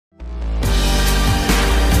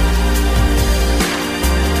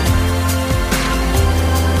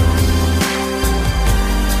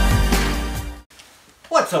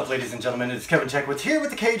What's up, ladies and gentlemen? It's Kevin Jackowitz here with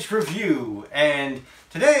the Kaged review, and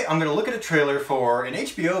today I'm going to look at a trailer for an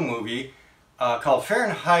HBO movie called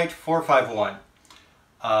Fahrenheit 451,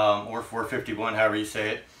 or 451, however you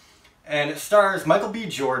say it. And it stars Michael B.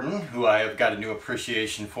 Jordan, who I have got a new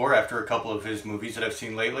appreciation for after a couple of his movies that I've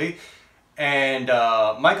seen lately, and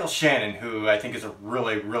Michael Shannon, who I think is a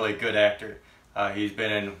really, really good actor. He's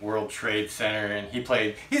been in World Trade Center, and he's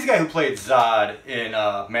the guy who played Zod in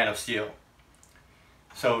Man of Steel.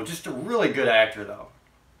 So just a really good actor, though.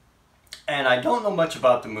 And I don't know much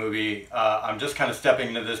about the movie. I'm just kind of stepping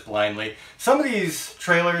into this blindly. Some of these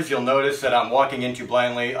trailers you'll notice that I'm walking into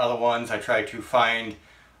blindly. Other ones I try to find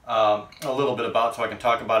a little bit about so I can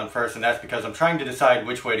talk about them first. And that's because I'm trying to decide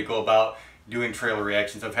which way to go about doing trailer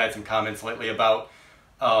reactions. I've had some comments lately about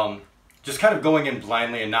just kind of going in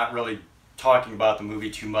blindly and not really talking about the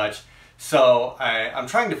movie too much. So I'm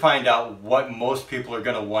trying to find out what most people are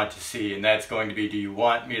going to want to see, and that's going to be, do you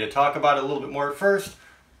want me to talk about it a little bit more at first,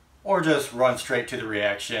 or just run straight to the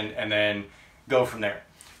reaction and then go from there?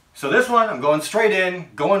 So this one, I'm going straight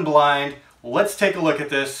in, going blind. Let's take a look at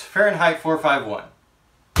this, Fahrenheit 451.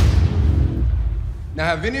 Now,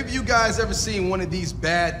 have any of you guys ever seen one of these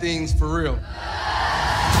bad things for real?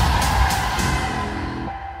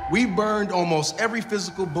 We burned almost every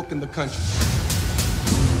physical book in the country.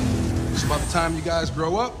 So by the time you guys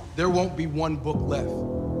grow up, there won't be one book left.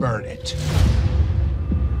 Burn it.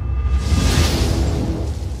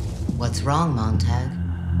 What's wrong, Montag?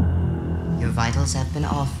 Your vitals have been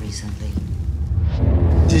off recently.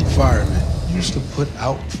 Did firemen used to put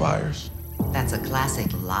out fires? That's a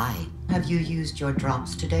classic lie. Have you used your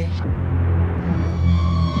drops today? I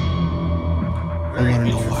want to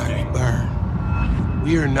know why we burn.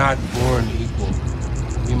 We are not born equal.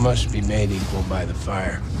 We must be made equal by the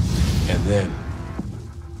fire. And then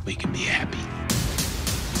we can be happy.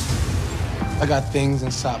 I got things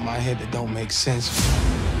inside my head that don't make sense.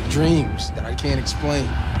 Dreams that I can't explain.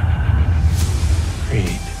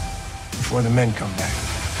 Read before the men come back.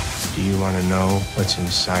 Do you want to know what's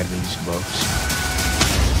inside these books?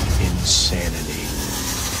 Insanity.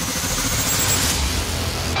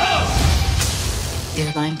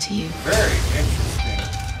 They're lying to you. Very interesting.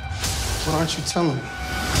 What aren't you telling me?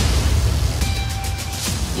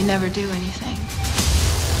 You never do anything.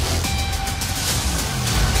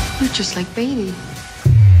 You're just like Beatty.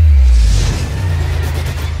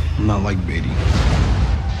 I'm not like Beatty.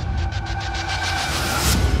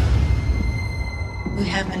 We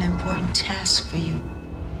have an important task for you.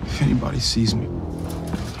 If anybody sees me,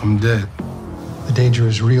 I'm dead. The danger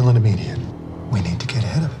is real and immediate. We need to get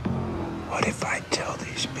ahead of it. What if I tell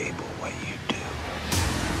these people what you do?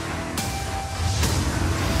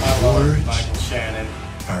 I love Words Michael Shannon.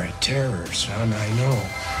 are a terror, son, I know.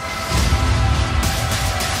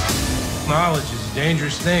 Knowledge is a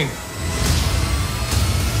dangerous thing.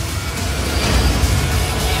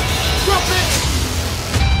 Drop it!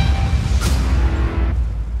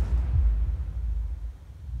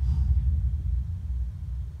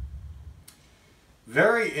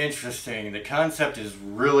 Very interesting. The concept is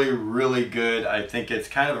really, really good. I think it's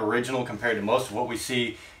kind of original compared to most of what we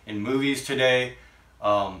see in movies today.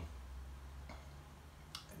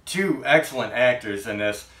 Two excellent actors in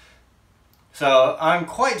this. So I'm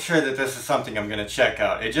quite sure that this is something I'm going to check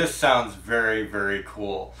out. It just sounds very, very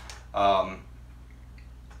cool. And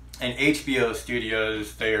HBO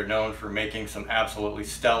Studios, they are known for making some absolutely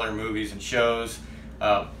stellar movies and shows.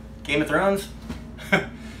 Game of Thrones?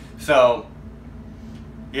 So,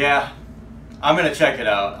 yeah, I'm going to check it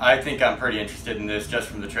out. I think I'm pretty interested in this just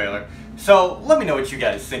from the trailer. So let me know what you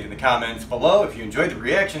guys think in the comments below. If you enjoyed the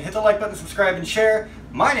reaction, hit the like button, subscribe, and share.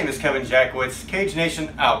 My name is Kevin Jackowitz. Kaged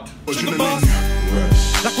Nation out. Like when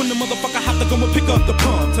the motherfucker have to go and pick up the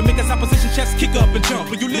pump to make his opposition chest kick up and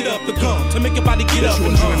jump. When you lit up the gun to make your body get up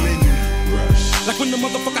and Like when the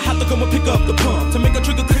motherfucker have to go and pick up the pump to make a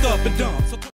trigger click up and dump. So